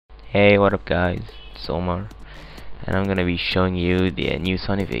Hey, what up guys, it's Omar, and I'm gonna be showing you the new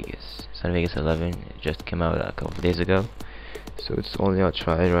Sony Vegas. Sony Vegas 11, it just came out a couple of days ago, so it's only on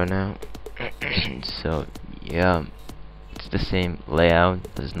trial right now. So yeah, it's the same layout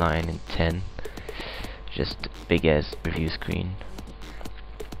as 9 and 10, just big ass preview screen,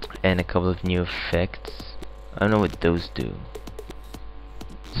 and a couple of new effects. I don't know what those do.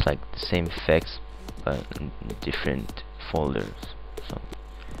 It's like the same effects, but in different folders. So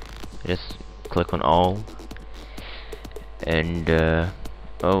just click on all, and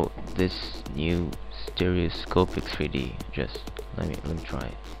oh, this new stereoscopic 3D. Just let me try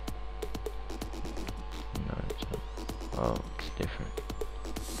it. No, oh, it's different.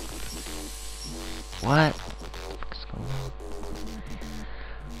 What? What's going on?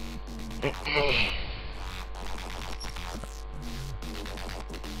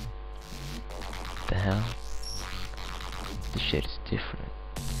 What the hell? This shit is different.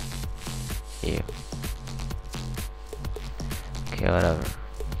 Yeah. Okay, whatever.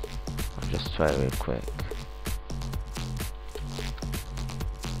 I'll just try it real quick.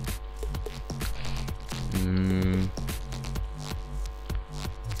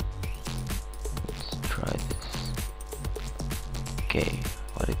 Let's try this. Okay,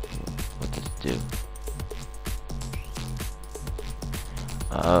 what does it do?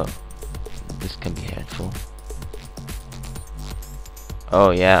 Oh, this can be helpful.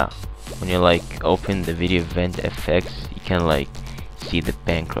 Oh yeah, when you like open the video event effects, you can like see the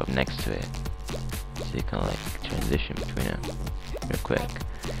bankrupt next to it, so you can like transition between them real quick.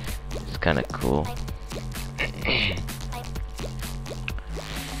 It's kind of cool.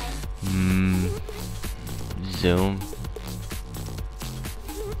 Zoom.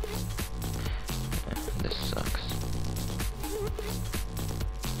 This sucks.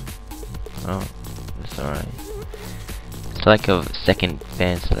 Oh, that's alright. It's like a second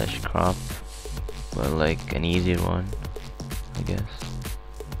pan slash crop, but like an easier one, I guess.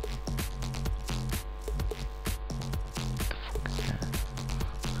 What the fuck is that?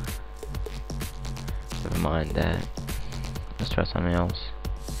 Never mind that. Let's try something else.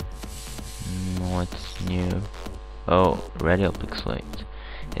 What's new? Oh, radial pixelate.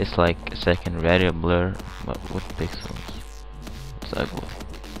 It's like a second radial blur, but with pixels. It's ugly.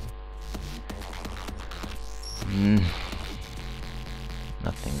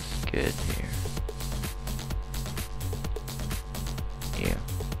 Nothing's good here. Yeah.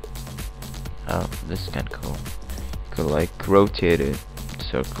 Oh, this is kinda cool. You could like rotate it,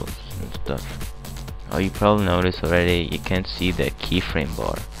 circles and stuff. Oh, you probably noticed already, you can't see the keyframe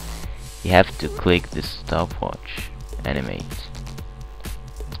bar. You have to click this stopwatch, animate,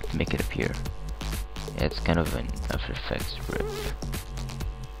 to make it appear. Yeah, it's kind of an After Effects rip.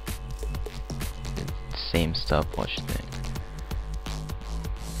 The same stopwatch thing.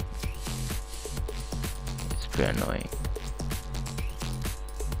 It's pretty annoying.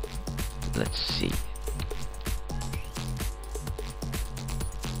 Let's see.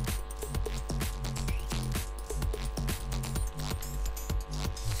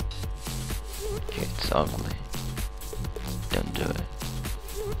 Okay, it's ugly. Don't do it.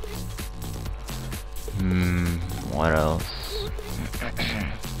 What else?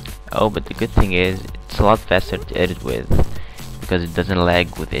 Oh, but the good thing is it's a lot faster to edit with because it doesn't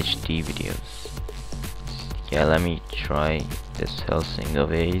lag with HD videos. Yeah, let me try this Helsing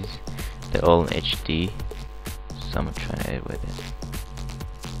of A's. They're all in HD, so I'm gonna try to edit with it.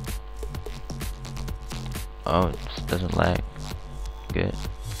 Oh, it just doesn't lag. Good.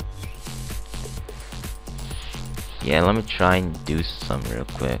 Yeah, let me try and do some real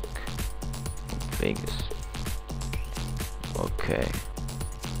quick. Vegas. Okay.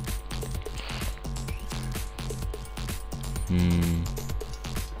 I'm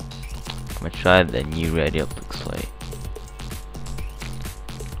gonna try the new radial pixelate.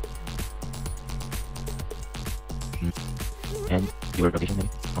 And your rotation name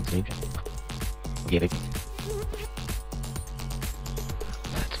on stage. Okay, baby.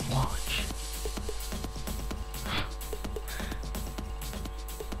 Let's watch.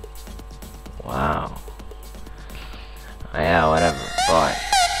 Wow. Yeah, whatever. Bye.